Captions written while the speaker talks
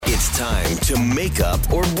It's time to make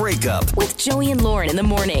up or break up with Joey and Lauren in the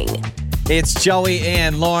morning. It's Joey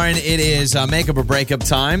and Lauren. It is makeup or breakup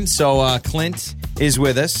time. So Clint is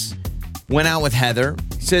with us. Went out with Heather.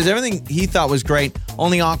 He says everything he thought was great.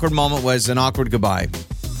 Only awkward moment was an awkward goodbye.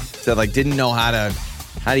 Said didn't know how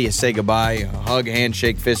do you say goodbye? A hug,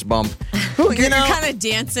 handshake, fist bump. You're kind of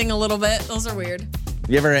dancing a little bit. Those are weird.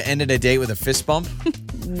 You ever ended a date with a fist bump?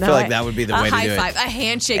 No, I feel like that would be the way to do it. A high five. A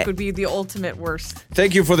handshake would be the ultimate worst.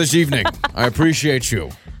 Thank you for this evening. I appreciate you.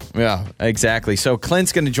 Yeah, exactly. So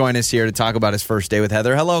Clint's going to join us here to talk about his first date with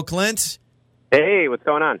Heather. Hello, Clint. Hey, what's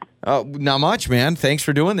going on? Not much, man. Thanks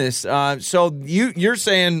for doing this. So you're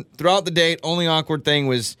saying throughout the date, only awkward thing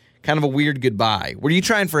was kind of a weird goodbye. Were you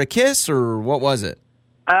trying for a kiss or what was it?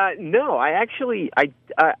 No, I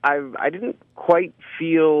didn't quite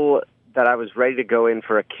feel that I was ready to go in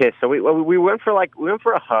for a kiss. So we went for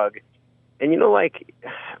a hug, and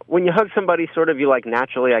when you hug somebody, sort of you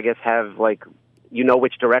naturally, I guess, have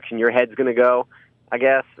which direction your head's going to go, I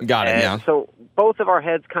guess. Got it. Yeah. So both of our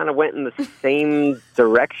heads kind of went in the same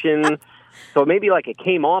direction. So maybe it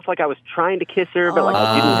came off like I was trying to kiss her, but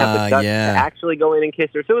I didn't have the guts to actually go in and kiss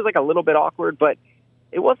her. So it was a little bit awkward, but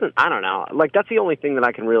it wasn't, I don't know. That's the only thing that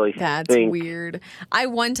I can really think. That's weird. I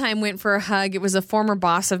one time went for a hug. It was a former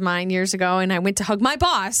boss of mine years ago, and I went to hug my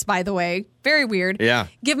boss, by the way. Very weird. Yeah.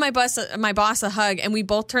 Give my boss a hug, and we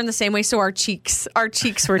both turned the same way, so our cheeks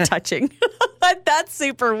were touching. That's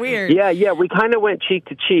super weird. Yeah. We kind of went cheek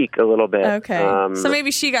to cheek a little bit. Okay. So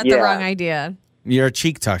maybe she got the wrong idea. You're a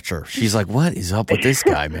cheek toucher. She's like, what is up with this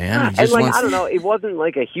guy, man? I don't know. It wasn't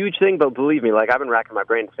a huge thing, but believe me, I've been racking my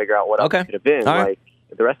brain to figure out what else it could have been. All right.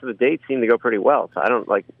 The rest of the date seemed to go pretty well, so I don't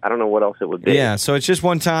know what else it would be. Yeah, so it's just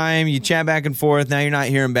one time. You chat back and forth. Now you're not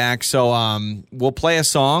hearing back. So we'll play a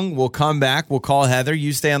song. We'll come back. We'll call Heather.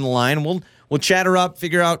 You stay on the line. We'll chat her up,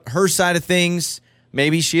 figure out her side of things.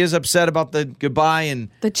 Maybe she is upset about the goodbye and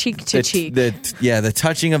the cheek to cheek. The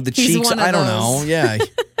touching of the cheeks. I don't know. Yeah.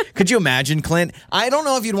 Could you imagine, Clint? I don't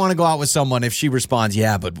know if you'd want to go out with someone if she responds,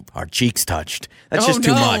 yeah, but our cheeks touched. That's just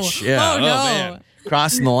too much. Yeah. Oh, no. Man.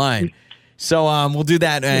 Crossing the line. So we'll do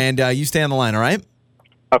that, and you stay on the line, all right?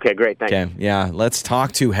 Okay, great. Thanks. Okay, yeah. Let's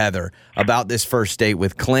talk to Heather about this first date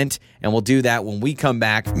with Clint, and we'll do that when we come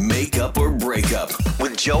back. Make up or break up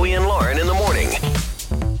with Joey and Lauren in the morning.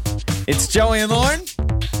 It's Joey and Lauren.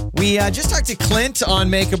 We just talked to Clint on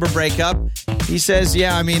Makeup or Breakup. He says,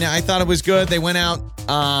 yeah, I thought it was good. They went out.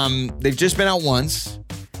 They've just been out once,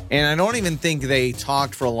 and I don't even think they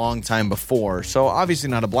talked for a long time before, so obviously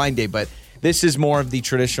not a blind date, but this is more of the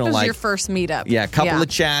traditional, This was your first meetup. Yeah, couple of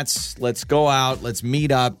chats. Let's go out. Let's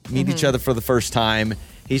meet up. Meet each other for the first time.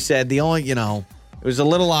 He said it was a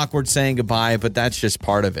little awkward saying goodbye, but that's just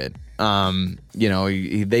part of it.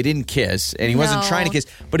 They didn't kiss, and he wasn't trying to kiss,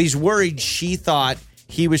 but he's worried she thought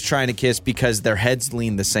he was trying to kiss because their heads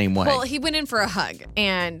leaned the same way. Well, he went in for a hug,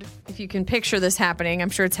 and if you can picture this happening, I'm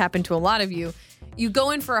sure it's happened to a lot of you. You go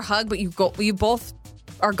in for a hug, but you both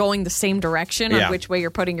are going the same direction on which way you're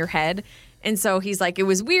putting your head. And so he's like, it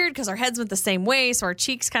was weird because our heads went the same way, so our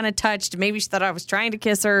cheeks kind of touched. Maybe she thought I was trying to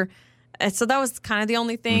kiss her. So that was kind of the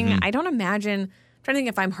only thing. I don't imagine. I'm trying to think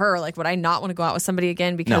if I'm her, would I not want to go out with somebody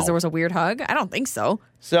again because there was a weird hug? I don't think so.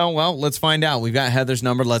 So, let's find out. We've got Heather's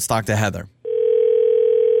number. Let's talk to Heather.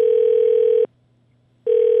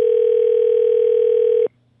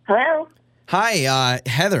 Hello? Hi,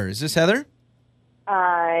 Heather. Is this Heather?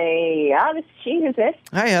 Yeah, this is she. Who's this?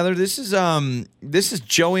 Hi, Heather. This is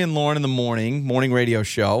Joey and Lauren in the morning radio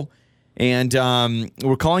show. And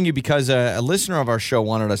we're calling you because a listener of our show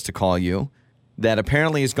wanted us to call you that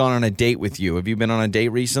apparently has gone on a date with you. Have you been on a date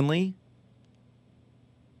recently?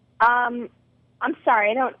 I'm sorry.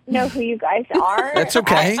 I don't know who you guys are. That's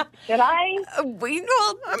okay. Should I?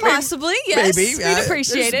 Possibly, yes. Maybe. We'd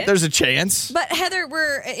appreciate it. There's a chance. But Heather,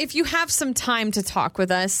 if you have some time to talk with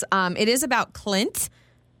us, it is about Clint,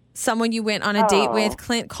 someone you went on a date with.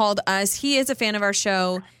 Clint called us. He is a fan of our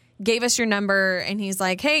show, gave us your number, and he's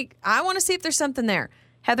like, hey, I want to see if there's something there.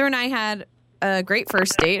 Heather and I had a great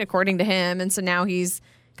first date, according to him, and so now he's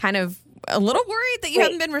kind of a little worried that you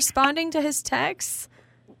haven't been responding to his texts.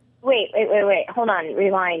 Wait. Hold on.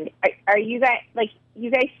 Rewind. Are you guys,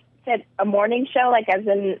 you guys said a morning show, as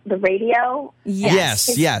in the radio?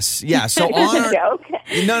 Yes. Yeah. So on our joke?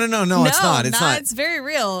 No, it's not. It's not. It's very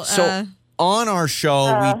real. So on our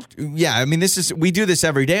show, we do this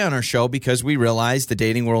every day on our show because we realize the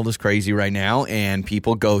dating world is crazy right now and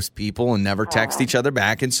people ghost people and never text each other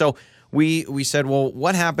back. And so we said, well,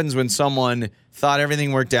 what happens when someone thought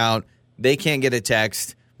everything worked out, they can't get a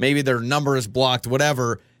text, maybe their number is blocked,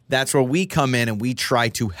 whatever. That's where we come in and we try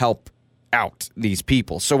to help out these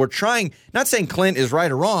people. So we're trying, not saying Clint is right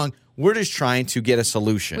or wrong, we're just trying to get a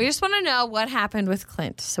solution. We just want to know what happened with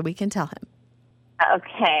Clint so we can tell him.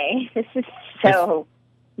 Okay, this is so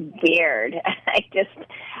weird.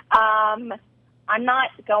 I'm not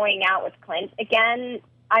going out with Clint again.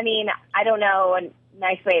 I mean, I don't know a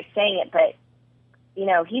nice way of saying it, but,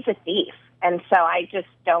 he's a thief. And so I just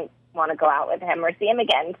don't want to go out with him or see him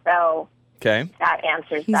again. So okay, that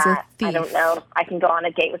answers He's that. a thief. I don't know. I can go on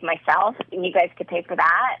a date with myself, and you guys could pay for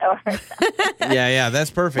that. Or yeah, that's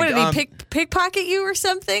perfect. What, did he pickpocket you or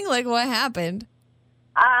something? Like, what happened?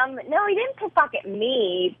 No, he didn't pickpocket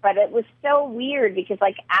me, but it was so weird because,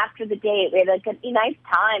 after the date, we had, a nice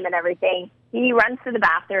time and everything. He runs to the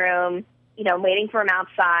bathroom, waiting for him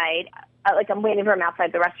outside. I'm waiting for him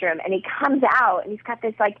outside the restroom, and he comes out, and he's got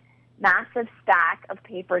this, massive stack of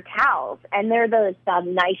paper towels. And they're the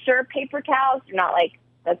nicer paper towels. They're not,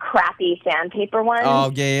 the crappy sandpaper ones.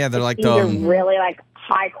 Oh, yeah, they're like These are really,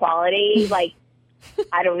 high quality,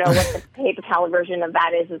 I don't know what the paper towel version of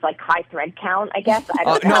that is high thread count, I guess. I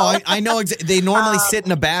don't know. No, I know. They normally sit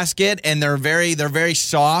in a basket, and they're very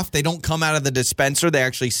soft. They don't come out of the dispenser. They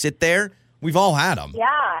actually sit there. We've all had them.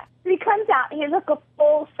 Yeah. So he comes out, he has a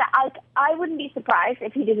full set. I wouldn't be surprised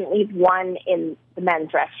if he didn't leave one in the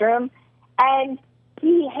men's restroom. And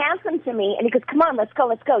he hands them to me, and he goes, come on, let's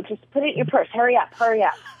go. Just put it in your purse. Hurry up.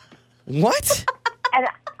 What? And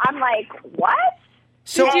I'm like, what?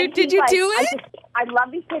 So did you do it? I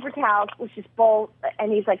love these paper towels, which is bold.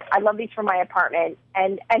 And he's like, I love these for my apartment.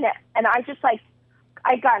 And I just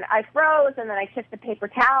I froze, and then I took the paper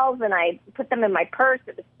towels and I put them in my purse.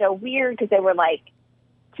 It was so weird because they were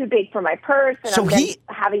too big for my purse, and so I'm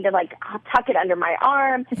having to tuck it under my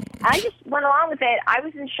arm. And I just went along with it. I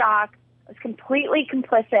was in shock. I was completely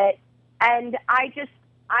complicit, and I just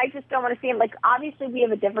don't want to see him. Obviously, we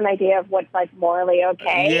have a different idea of what's morally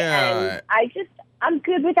okay. Yeah. And I'm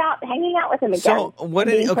good without hanging out with him again. So what?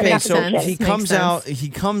 So he comes Makes out. sense. He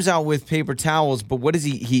comes out with paper towels. But what is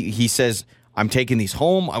he? He says, "I'm taking these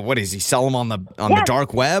home." What is he sell them on the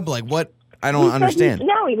dark web? What? I don't understand.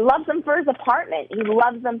 He loves them for his apartment.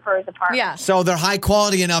 Yeah. So they're high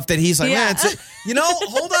quality enough that he's like, Yeah. man,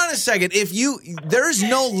 hold on a second. There's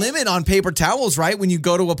no limit on paper towels, right? When you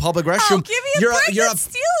go to a public restroom, give me a break, that's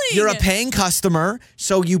stealing. You're a paying customer,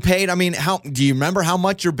 so you paid. I mean, do you remember how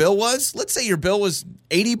much your bill was? Let's say your bill was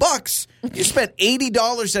 $80. You spent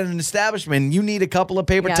 $80 at an establishment. And you need a couple of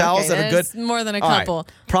paper towels that are good. That's more than a All right, couple.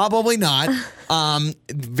 probably not.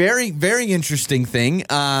 Very, very interesting thing.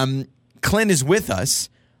 Clint is with us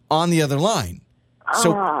on the other line.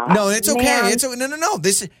 So no, it's okay. Man. It's no.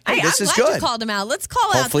 This is I'm glad good. you called him out. Let's call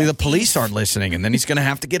out. Hopefully the police aren't listening, and then he's going to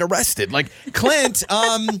have to get arrested. Clint,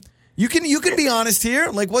 you can be honest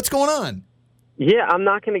here. What's going on? Yeah, I'm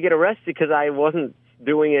not going to get arrested because I wasn't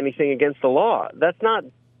doing anything against the law. That's not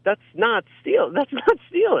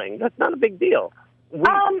stealing. That's not a big deal.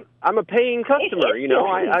 I'm a paying customer,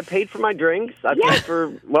 I paid for my drinks. I paid for,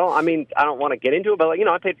 I don't want to get into it, but,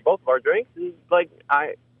 I paid for both of our drinks. And,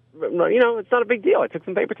 it's not a big deal. I took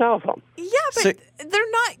some paper towels home. Yeah, but they're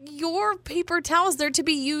not your paper towels. They're to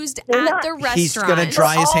be used at the restaurant. He's going to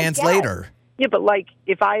dry his hands later. Yeah, but,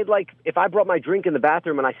 if I brought my drink in the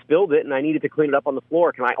bathroom and I spilled it and I needed to clean it up on the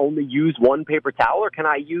floor, can I only use one paper towel or can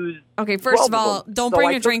I use Okay, first of all, don't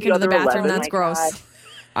bring your drink into the bathroom. 11. That's gross.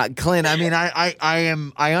 Clint, I mean,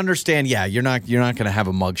 I understand. Yeah, you're not going to have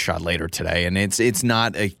a mugshot later today, and it's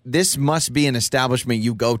not. This must be an establishment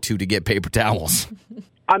you go to get paper towels.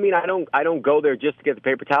 I mean, I don't go there just to get the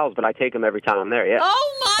paper towels, but I take them every time I'm there. Yeah.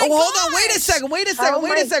 Oh my! Hold on! Wait a second!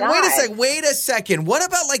 What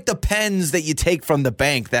about the pens that you take from the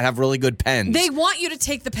bank that have really good pens? They want you to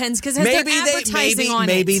take the pens because they're advertising on it.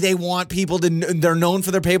 Maybe they want people to. They're known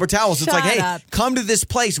for their paper towels. Shut it's like, hey, up. come to this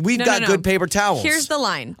place. We've got good paper towels. Here's the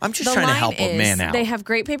line. I'm just trying to help a man out. They have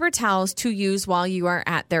great paper towels to use while you are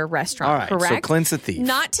at their restaurant. All right, correct? so Clint's a thief.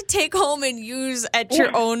 Not to take home and use at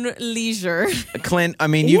your own leisure. Clint, I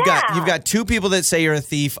mean, you've got two people that say you're a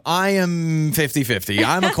thief. I am 50-50.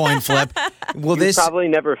 I'm a coin flip. Well, you probably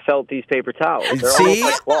never felt these paper towels. They're See? almost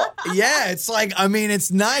like cloth. Yeah, it's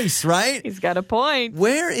it's nice, right? He's got a point.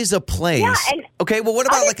 Where is a place? Yeah, and okay, well, what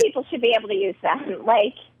about other people should be able to use them.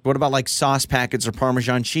 What about sauce packets or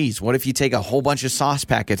Parmesan cheese? What if you take a whole bunch of sauce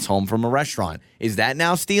packets home from a restaurant? Is that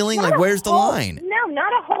now stealing? Where's the line? No,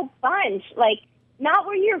 not a whole bunch. Not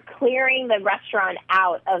where you're clearing the restaurant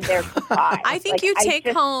out of their supply. I think you take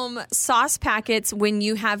home sauce packets when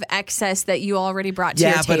you have excess that you already brought to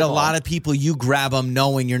your table. Yeah, but a lot of people, you grab them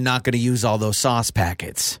knowing you're not going to use all those sauce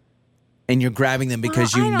packets. And you're grabbing them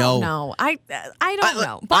because you know. No, I don't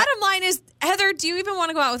know. Bottom line is, Heather, do you even want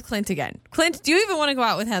to go out with Clint again? Clint, do you even want to go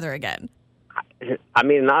out with Heather again? I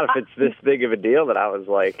mean, not if it's this big of a deal that I was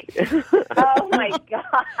like. Oh my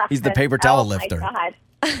God. He's the paper towel lifter. My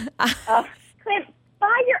God. Clint,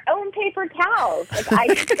 buy your own paper towels. Like, I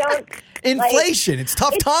just don't. Inflation. It's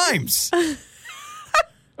tough times.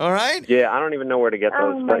 All right? Yeah, I don't even know where to get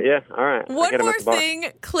those. But yeah, all right. One more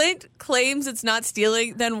thing. Clint claims it's not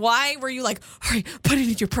stealing. Then why were you like, all right, put it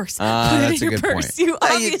in your purse. Put it in your purse. Point. You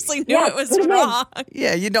obviously knew it was wrong.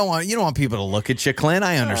 Yeah, you don't want people to look at you, Clint.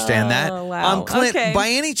 I understand that. Wow. Clint, by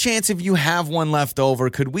any chance, if you have one left over,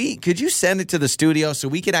 could you send it to the studio so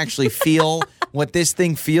we could actually feel what this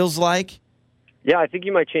thing feels like? Yeah, I think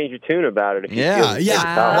you might change your tune about it. If you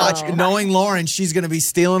Wow. Watch, knowing Lauren, she's going to be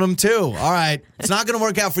stealing them too. All right. It's not going to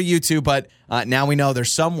work out for you two, but now we know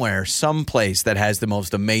there's someplace that has the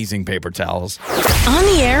most amazing paper towels. On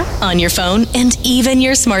the air, on your phone, and even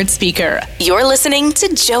your smart speaker. You're listening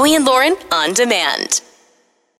to Joey and Lauren On Demand.